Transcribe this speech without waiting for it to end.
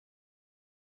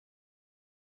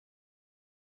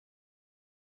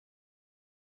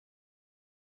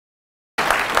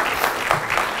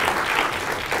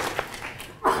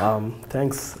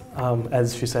Thanks.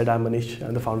 As she said, I'm Manish.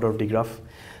 I'm the founder of Dgraph.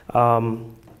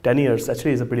 10 years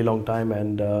actually is a pretty long time,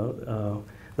 and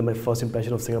my first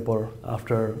impression of Singapore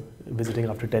after visiting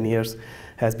after 10 years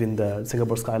has been the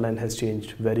Singapore skyline has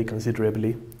changed very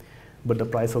considerably, but the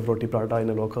price of roti paratha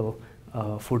in a local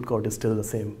food court is still the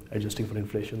same, adjusting for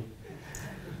inflation.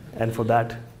 And for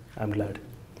that, I'm glad.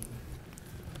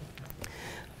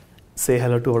 Say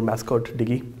hello to our mascot,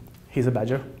 Diggy. He's a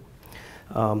badger.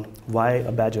 Why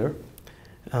a badger?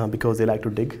 Because they like to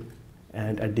dig,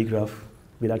 and at Dgraph,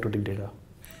 we like to dig data.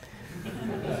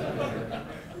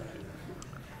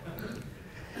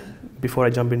 Before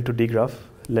I jump into Dgraph,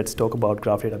 let's talk about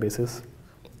graph databases.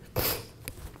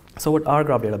 So what are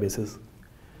graph databases?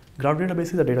 Graph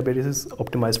databases are databases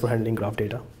optimized for handling graph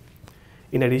data.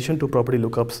 In addition to property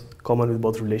lookups common with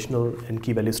both relational and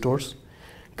key value stores,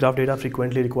 graph data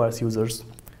frequently requires users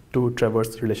to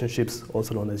traverse relationships,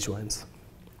 also known as joins.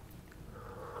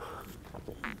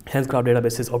 Hence, graph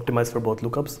database is optimized for both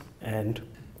lookups and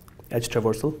edge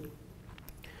traversal.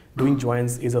 Doing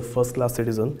joins is a first-class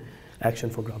citizen action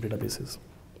for graph databases.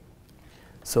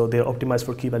 So they are optimized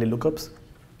for key value lookups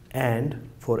and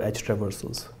for edge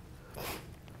traversals.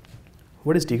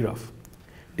 What is Dgraph?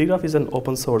 Dgraph is an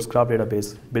open source graph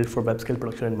database built for web scale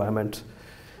production environments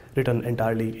written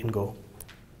entirely in Go.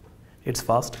 It's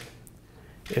fast,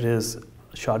 it is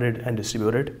sharded and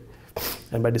distributed,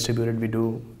 and by distributed we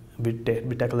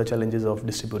tackle the challenges of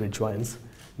distributed joins,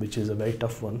 which is a very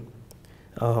tough one.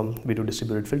 We do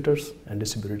distributed filters and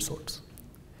distributed sorts.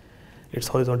 It's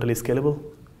horizontally scalable.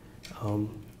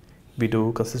 We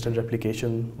do consistent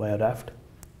replication via Raft,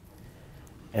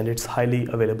 and it's highly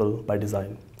available by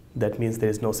design. That means there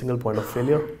is no single point of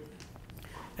failure,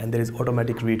 and there is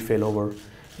automatic read failover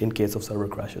in case of server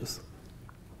crashes.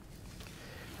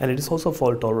 And it is also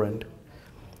fault tolerant.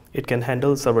 It can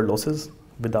handle server losses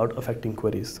without affecting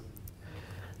queries.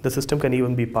 The system can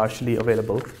even be partially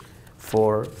available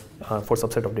for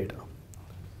subset of data.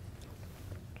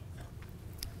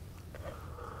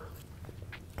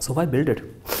 So why build it?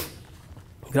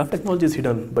 Graph technology is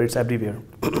hidden, but it's everywhere.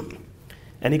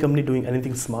 Any company doing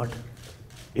anything smart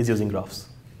is using graphs.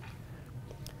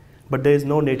 But there is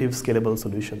no native scalable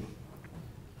solution.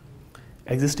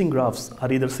 Existing graphs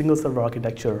are either single server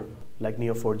architecture like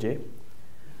Neo4j,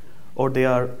 or they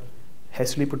are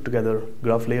hastily put together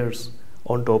graph layers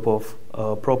on top of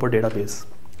a proper database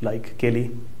like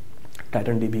Kali,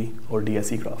 TitanDB, or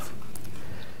DSE graph.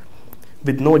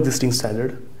 With no existing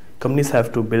standard, companies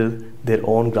have to build their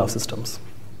own graph systems.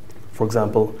 For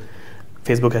example,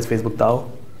 Facebook has Facebook DAO,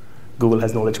 Google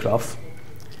has Knowledge Graph,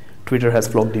 Twitter has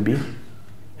FlockDB,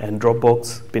 and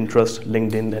Dropbox, Pinterest,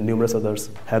 LinkedIn, and numerous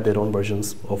others have their own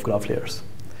versions of graph layers.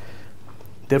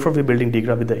 Therefore, we're building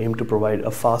Dgraph with the aim to provide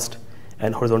a fast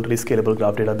and horizontally scalable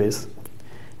graph database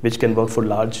which can work for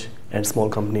large and small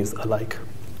companies alike.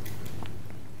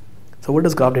 So what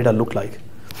does graph data look like?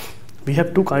 We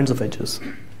have two kinds of edges.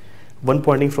 One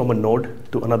pointing from a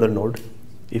node to another node.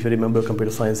 If you remember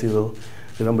computer science, you will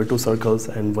remember two circles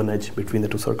and one edge between the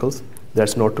two circles.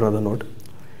 That's node to another node.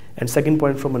 And second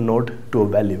point from a node to a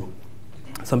value.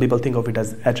 Some people think of it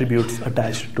as attributes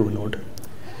attached to a node.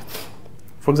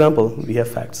 For example, we have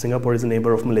facts. Singapore is a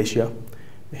neighbor of Malaysia.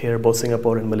 Here, both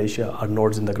Singapore and Malaysia are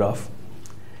nodes in the graph.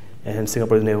 And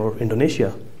Singapore is a neighbor of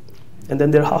Indonesia. And then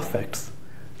there are half facts,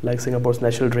 like Singapore's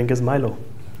national drink is Milo.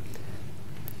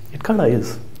 It kind of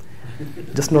is,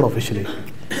 just not officially.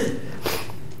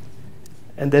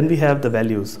 And then we have the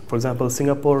values. For example,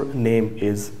 Singapore name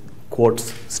is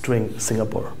quotes string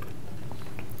Singapore.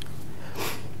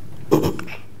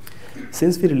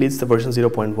 Since we released the version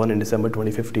 0.1 in December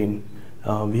 2015,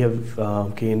 we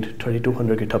have gained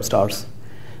 3,200 GitHub stars.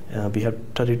 We have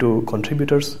 32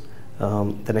 contributors.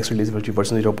 The next release will be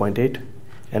version 0.8,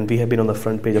 and we have been on the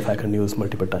front page of Hacker News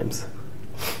multiple times.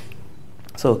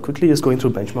 So quickly just going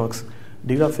through benchmarks,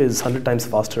 Dgraph is 100 times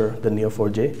faster than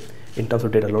Neo4j in terms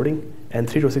of data loading, and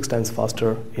 3 to 6 times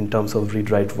faster in terms of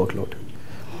read-write workload.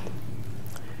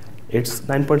 It's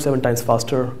 9.7 times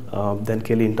faster than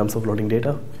Kali in terms of loading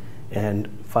data, and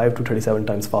 5 to 37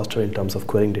 times faster in terms of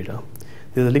querying data.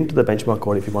 There's a link to the benchmark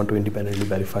code if you want to independently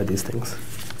verify these things.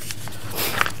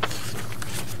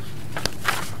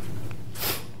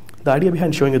 The idea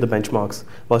behind showing you the benchmarks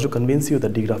was to convince you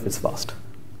that Dgraph is fast.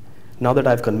 Now that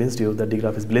I've convinced you that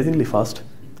Dgraph is blazingly fast,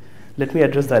 let me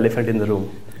address the elephant in the room.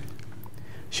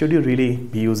 Should you really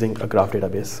be using a graph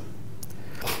database?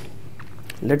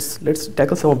 Let's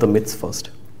tackle some of the myths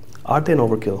first. Are they an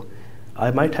overkill?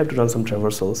 I might have to run some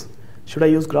traversals. Should I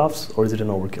use graphs, or is it an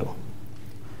overkill?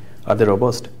 Are they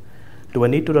robust? Do I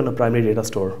need to run a primary data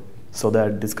store so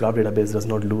that this graph database does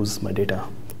not lose my data?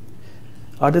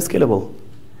 Are they scalable?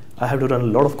 I have to run a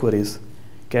lot of queries.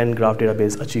 Can graph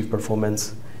database achieve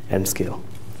performance and scale?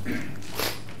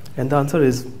 And the answer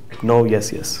is no,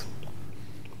 yes, yes.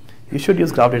 You should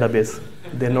use graph database.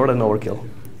 They're not an overkill.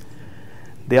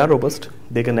 They are robust.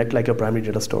 They can act like your primary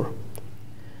data store.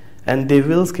 And they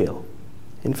will scale.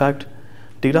 In fact,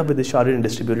 Dgraph with the sharded and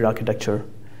distributed architecture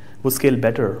would scale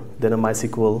better than a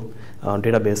MySQL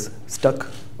database stuck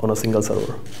on a single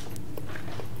server.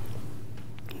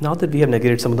 Now that we have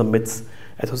negated some of the myths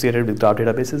associated with graph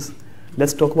databases,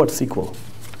 let's talk about SQL.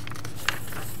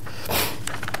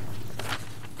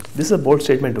 This is a bold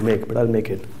statement to make, but I'll make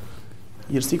it.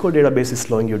 Your SQL database is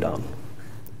slowing you down.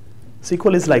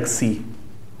 SQL is like C,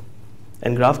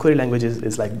 and graph query languages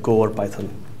is like Go or Python.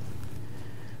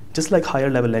 Just like higher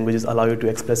level languages allow you to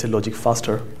express your logic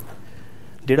faster,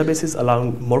 databases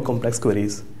allowing more complex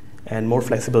queries and more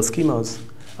flexible schemas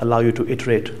allow you to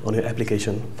iterate on your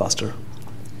application faster.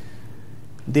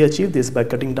 They achieve this by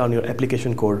cutting down your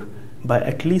application code by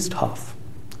at least half.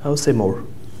 I would say more.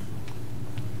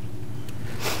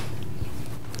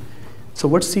 So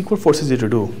what SQL forces you to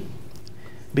do?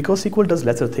 Because SQL does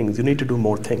lesser things, you need to do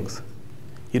more things.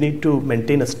 You need to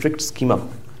maintain a strict schema.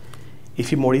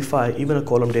 If you modify even a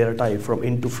column data type from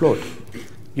int to float,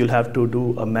 you'll have to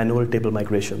do a manual table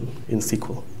migration in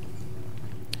SQL.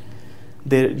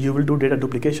 There, you will do data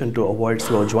duplication to avoid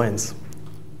slow joins.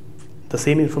 The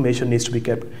same information needs to be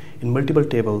kept in multiple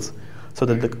tables so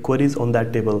that the queries on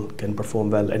that table can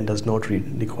perform well and does not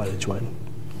require a join.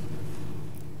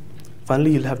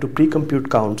 Finally, you'll have to pre-compute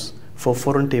counts for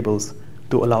foreign tables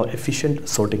to allow efficient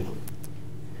sorting.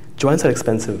 Joins are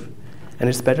expensive, and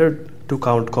it's better to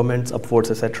count comments,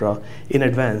 upvotes, etc. in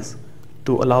advance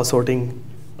to allow sorting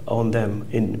on them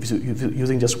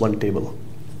using just one table.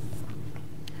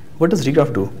 What does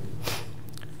Dgraph do?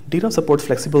 Dgraph supports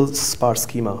flexible sparse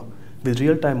schema with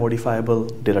real-time modifiable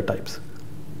data types.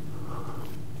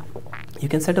 You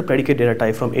can set a predicate data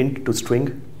type from int to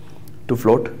string, to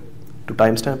float, to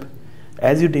timestamp,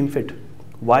 as you deem fit,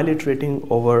 while iterating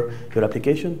over your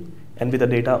application and with the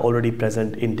data already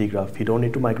present in Dgraph. You don't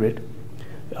need to migrate.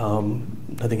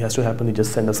 Nothing has to happen, you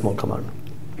just send a small command.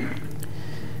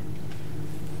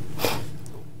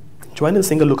 Join is a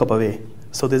single lookup away,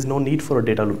 so there's no need for a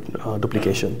data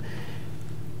duplication,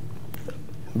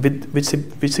 which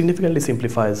significantly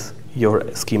simplifies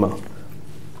your schema.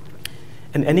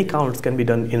 And any counts can be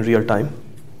done in real time.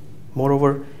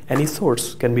 Moreover, any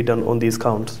sorts can be done on these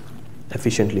counts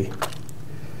efficiently.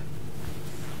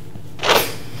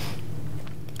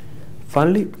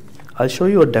 Finally, I'll show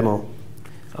you a demo.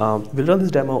 We'll run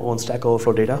this demo on Stack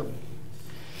Overflow data.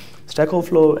 Stack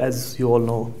Overflow, as you all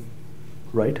know,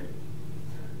 right?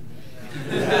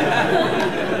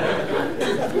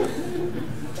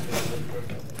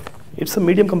 It's a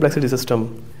medium complexity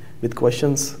system with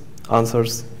questions,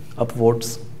 answers,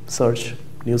 upvotes, search,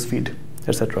 newsfeed,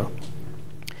 etc.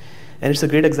 And it's a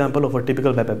great example of a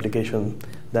typical web application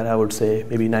that I would say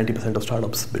maybe 90% of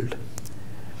startups build.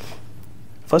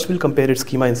 First, we'll compare its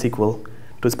schema in SQL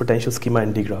to its potential schema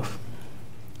in Dgraph.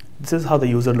 This is how the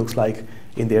user looks like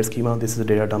in their schema. This is the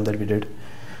data dump that we did.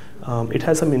 It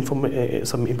has some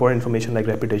important information like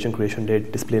reputation, creation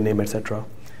date, display name, etc.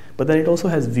 But then it also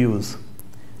has views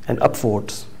and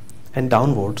upvotes and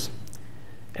downvotes,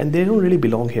 and they don't really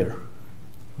belong here.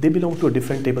 They belong to a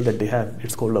different table that they have.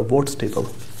 It's called a votes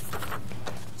table.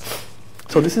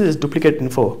 So this is duplicate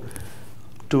info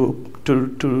to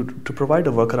provide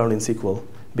a workaround in SQL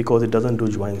because it doesn't do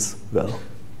joins well.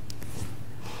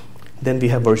 Then we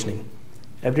have versioning.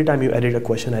 Every time you edit a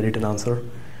question, edit an answer,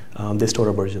 they store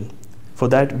a version. For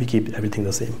that, we keep everything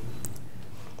the same.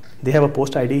 They have a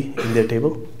post ID in their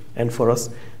table, and for us,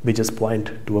 we just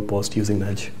point to a post using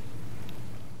Nudge.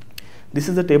 This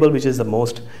is the table which is the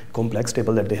most complex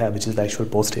table that they have, which is the actual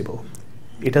post table.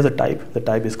 It has a type. The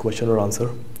type is question or answer.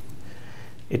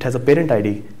 It has a parent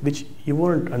ID, which you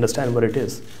won't understand what it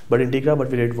is. But in Dgraph, what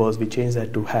we did was we changed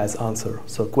that to has answer.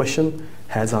 So question,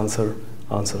 has answer,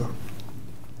 answer.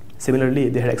 Similarly,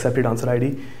 they had accepted answer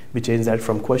ID. We changed that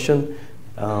from question,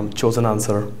 chosen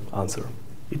answer, answer.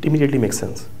 It immediately makes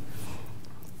sense.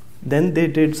 Then they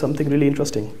did something really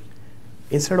interesting.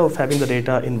 Instead of having the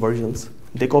data in versions,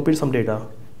 they copied some data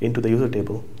into the user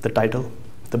table, the title,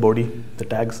 the body, the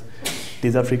tags.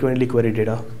 These are frequently queried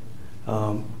data.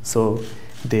 So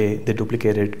they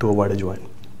duplicate it to avoid a join.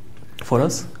 For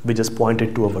us, we just point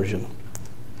it to a version.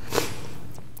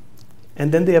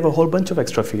 And then they have a whole bunch of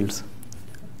extra fields,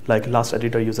 like last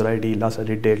editor user ID, last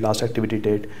edit date, last activity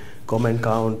date, comment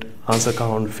count, answer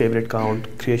count, favorite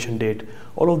count, creation date.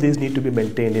 All of these need to be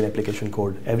maintained in application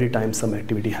code every time some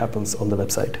activity happens on the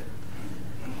website.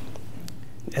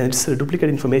 And it's a duplicate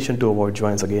information to avoid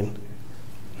joins again.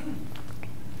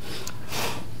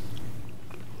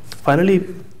 Finally,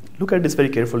 look at this very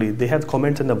carefully. They have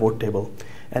comments in the vote table,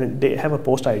 and they have a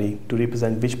post ID to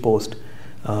represent which post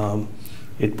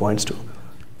it points to.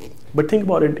 But think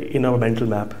about it in our mental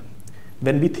map.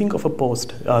 When we think of a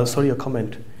a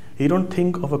comment, you don't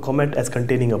think of a comment as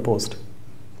containing a post.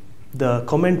 The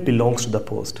comment belongs to the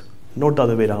post, not the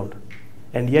other way around.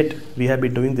 And yet, we have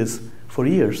been doing this for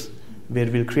years, where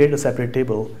we'll create a separate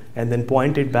table and then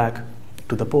point it back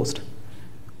to the post.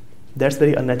 That's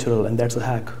very unnatural, and that's a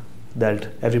hack that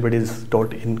everybody is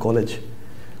taught in college.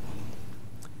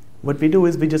 What we do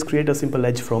is we just create a simple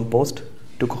edge from post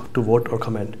to vote or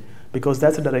comment, because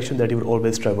that's the direction that you will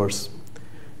always traverse.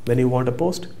 When you want a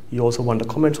post, you also want the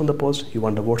comments on the post, you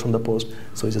want the votes on the post,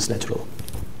 so it's just natural.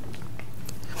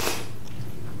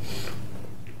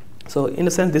 So in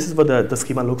a sense, this is what the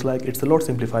schema looks like. It's a lot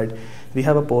simplified. We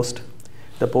have a post.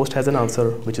 The post has an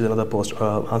answer, which is another post,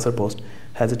 answer post,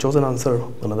 has a chosen answer,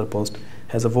 another post,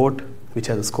 has a vote, which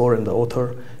has a score and the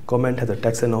author, comment has a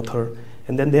text and author,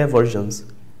 and then they have versions.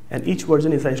 And each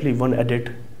version is actually one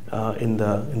edit in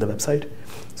the website.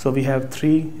 So we have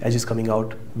 3 edges coming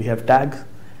out. We have tag,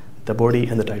 the body,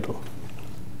 and the title.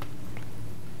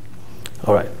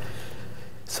 All right.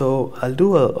 So I'll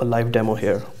do a live demo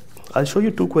here. I'll show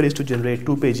you 2 queries to generate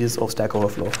 2 pages of Stack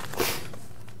Overflow.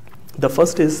 The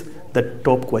first is the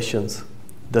top questions,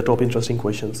 the top interesting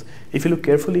questions. If you look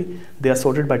carefully, they are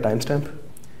sorted by timestamp.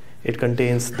 It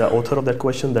contains the author of that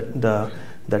question, the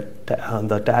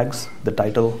tags, the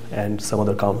title, and some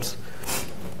other counts.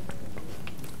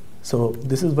 So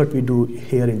this is what we do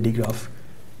here in Dgraph.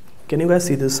 Can you guys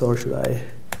see this, or should I?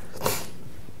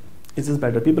 Is this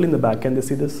better? People in the back, can they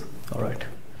see this? All right.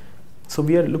 So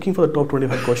we are looking for the top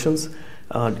 25 questions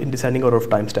in descending order of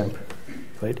timestamp,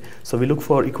 right? So we look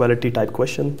for equality type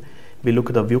question. We look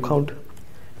at the view count.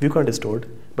 View count is stored,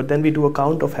 but then we do a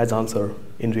count of has answer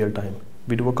in real time.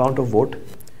 We do a count of vote.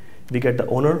 We get the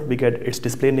owner, we get its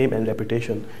display name and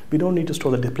reputation. We don't need to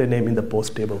store the display name in the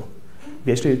post table.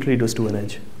 We actually literally just do an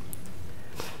edge.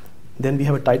 Then we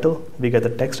have a title. We get the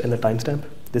text and the timestamp.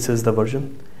 This is the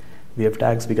version. We have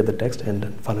tags, we get the text, and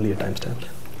then finally a timestamp.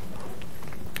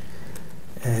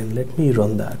 And let me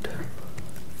run that.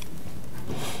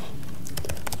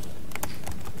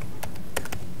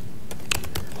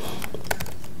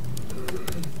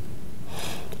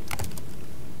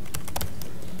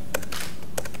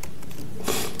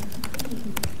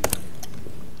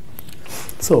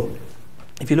 So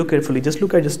if you look carefully, just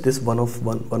look at just this one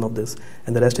of this,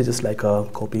 and the rest is just like a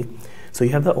copy. So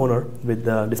you have the owner with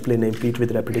the display name Pete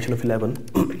with reputation of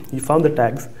 11. You found the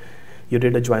tags. You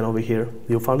did a join over here.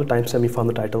 You found the timestamp, you found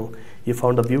the title, you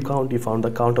found the view count, you found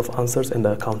the count of answers and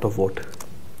the count of vote.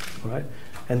 All right?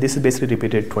 And this is basically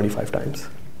repeated 25 times.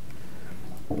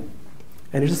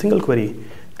 And it's a single query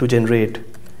to generate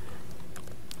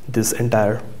this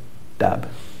entire tab.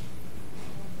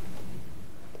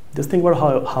 Just think about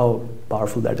how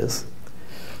powerful that is.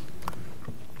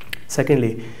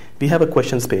 Secondly, we have a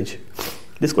questions page.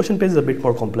 This question page is a bit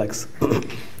more complex,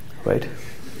 right?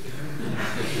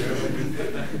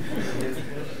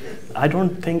 I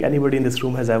don't think anybody in this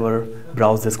room has ever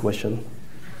browsed this question.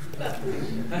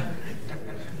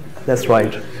 That's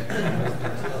right.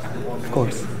 Of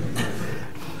course.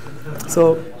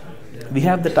 So we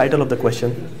have the title of the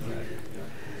question.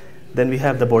 Then we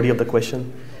have the body of the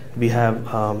question. We have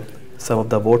some of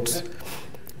the votes.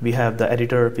 We have the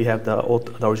editor. We have the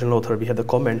original author. We have the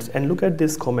comments. And look at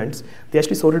these comments. They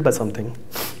actually sorted by something.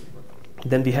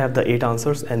 Then we have the 8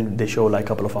 answers, and they show like a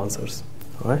couple of answers.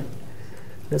 All right.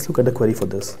 Let's look at the query for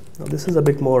this. Now this is a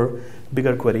bit more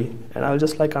bigger query, and I'll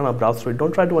just like kind of browse through it.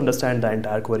 Don't try to understand the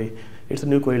entire query. It's a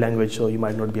new query language, so you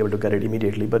might not be able to get it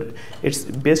immediately, but it's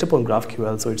based upon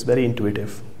GraphQL, so it's very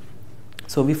intuitive.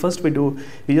 So we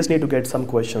just need to get some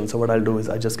questions. So what I'll do is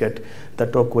I just get the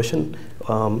top question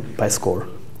by score.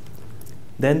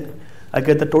 Then I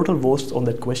get the total votes on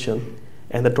that question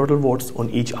and the total votes on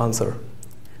each answer.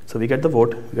 So we get the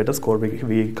vote, we get the score,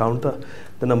 we count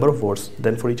the number of votes,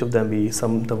 then for each of them we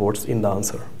sum the votes in the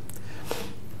answer.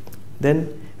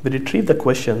 Then we retrieve the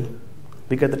question,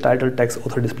 we get the title, text,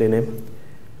 author, display name.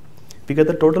 We get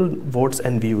the total votes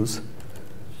and views.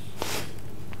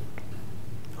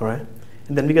 All right,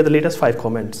 and then we get the latest 5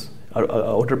 comments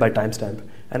ordered by timestamp,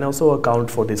 and also a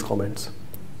count for these comments.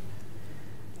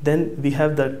 Then we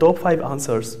have the top 5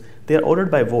 answers. They are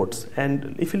ordered by votes,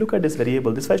 and if you look at this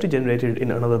variable, this was actually generated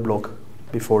in another block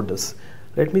before this.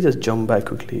 Let me just jump back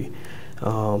quickly.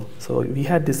 So we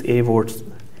had this A votes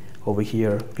over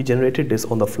here. We generated this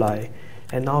on the fly,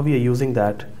 and now we are using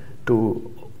that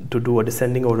to do a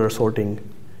descending order sorting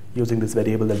using this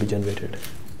variable that we generated.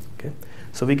 Okay,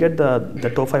 so we get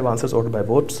the top 5 answers ordered by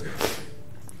votes,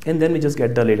 and then we just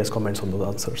get the latest comments on those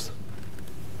answers.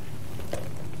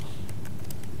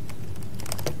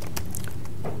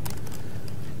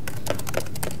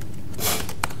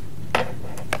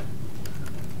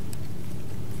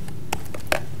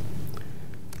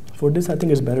 For this, I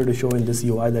think it's better to show in this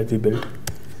UI that we built.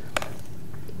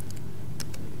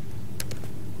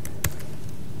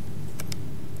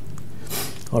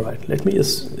 All right, let me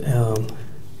just,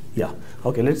 yeah.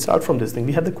 Okay, let's start from this thing.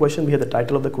 We have the question, we have the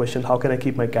title of the question, how can I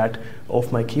keep my cat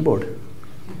off my keyboard?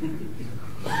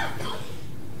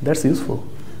 That's useful.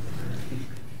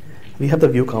 We have the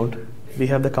view count, we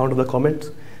have the count of the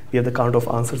comments, we have the count of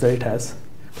answers that it has,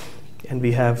 and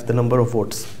we have the number of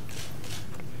votes.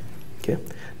 Okay.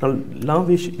 Now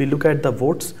we look at the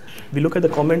votes, we look at the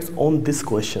comments on this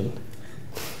question.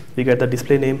 We get the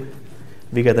display name,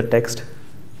 we get the text,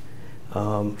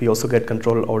 we also get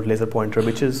control or laser pointer,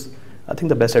 which is, I think,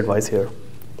 the best advice here.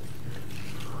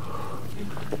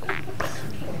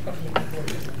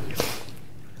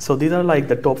 So these are like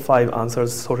the top 5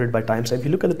 answers sorted by timestamp. If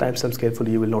you look at the timestamps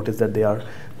carefully, you will notice that they are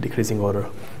decreasing order.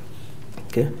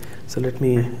 Okay, so let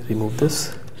me remove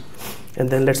this, and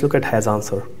then let's look at has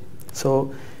answer.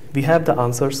 So we have the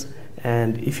answers,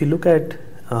 and if you look at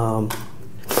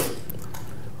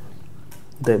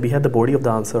we have the body of the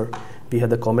answer, we have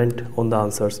the comment on the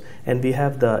answers, and we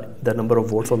have the number of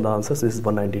votes on the answers. This is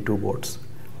 192 votes.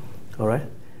 All right,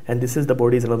 and this is the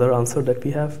body is another answer that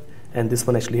we have, and this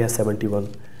one actually has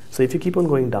 71. So if you keep on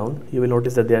going down, you will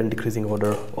notice that they are in decreasing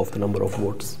order of the number of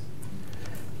votes.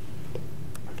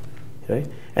 Right,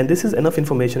 and this is enough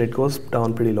information. It goes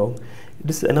down pretty long.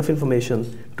 This is enough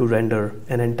information to render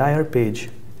an entire page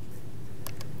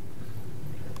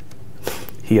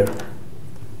here.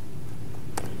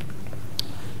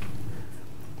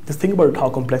 Just think about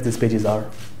how complex these pages are.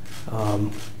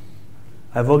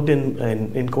 I worked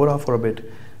in Quora for a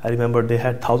bit. I remember they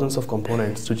had thousands of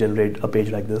components to generate a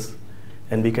page like this,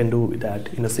 and we can do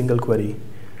that in a single query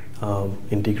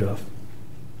in Dgraph.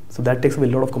 So that takes away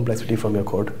a lot of complexity from your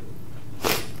code.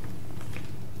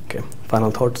 Okay,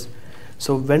 final thoughts.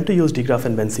 So when to use Dgraph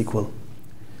and when SQL?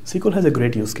 SQL has a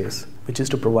great use case, which is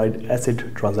to provide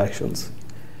ACID transactions.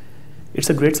 It's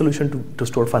a great solution to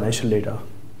store financial data.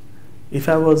 If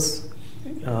I was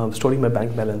storing my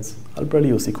bank balance, I'll probably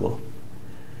use SQL.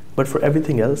 But for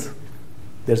everything else,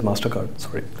 there's MasterCard,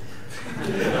 sorry.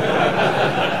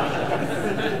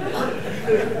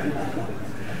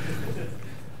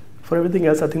 For everything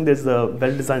else, I think there's a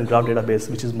well-designed graph database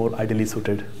which is more ideally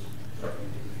suited,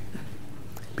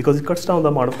 because it cuts down the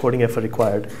amount of coding effort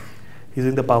required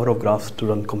using the power of graphs to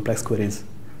run complex queries,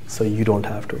 so you don't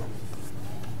have to.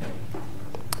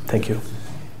 Thank you.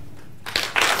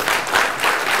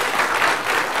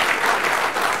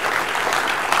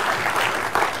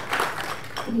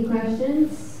 Any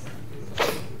questions?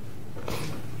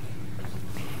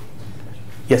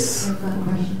 Yes. I've got a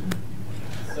question.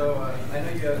 So I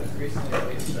know you have recently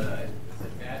released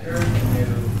Badger and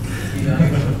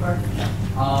new part.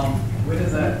 When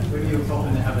are you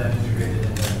hoping to have that integrated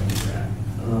into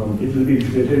Dgraph? It will be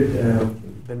integrated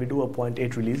when we do a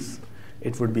 0.8 release.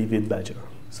 It would be with Badger.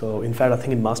 So in fact, I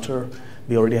think in master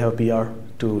we already have a PR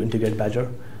to integrate Badger.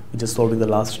 We just solved the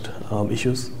last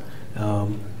issues,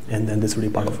 and then this will be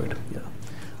part of it. Yeah.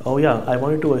 Oh yeah, I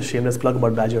wanted to do a shameless plug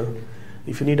about Badger.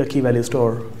 If you need a key value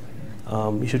store,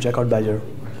 you should check out Badger.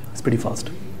 It's pretty fast.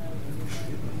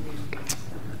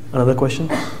 Another question?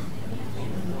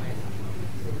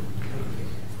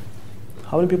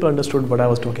 How many people understood what I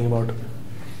was talking about?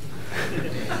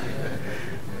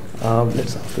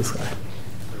 Let's ask this guy.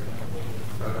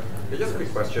 Just a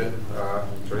quick question.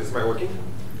 Sorry, is my working?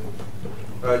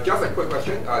 Just a quick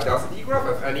question. Does Dgraph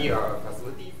have any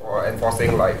facility for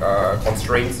enforcing like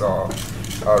constraints or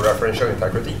referential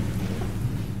integrity?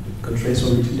 Constraints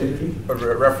on which integrity?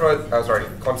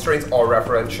 Constraints or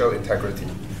referential integrity.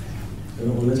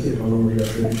 Honestly, I don't know what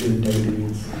referential integrity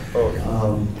means. Oh, okay.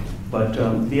 But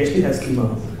we actually have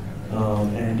schema,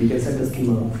 and you can set the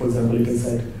schema. For example, you can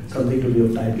set something to be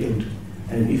of type int,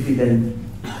 and if we then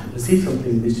receive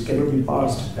something which cannot be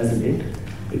parsed as an int,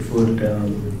 it would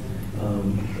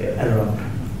error out.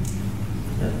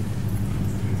 Yeah.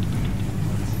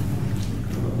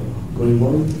 Going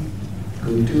one,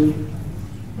 going two.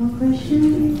 More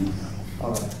questions?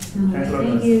 All right. No, Thanks a lot,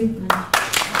 thank guys. you.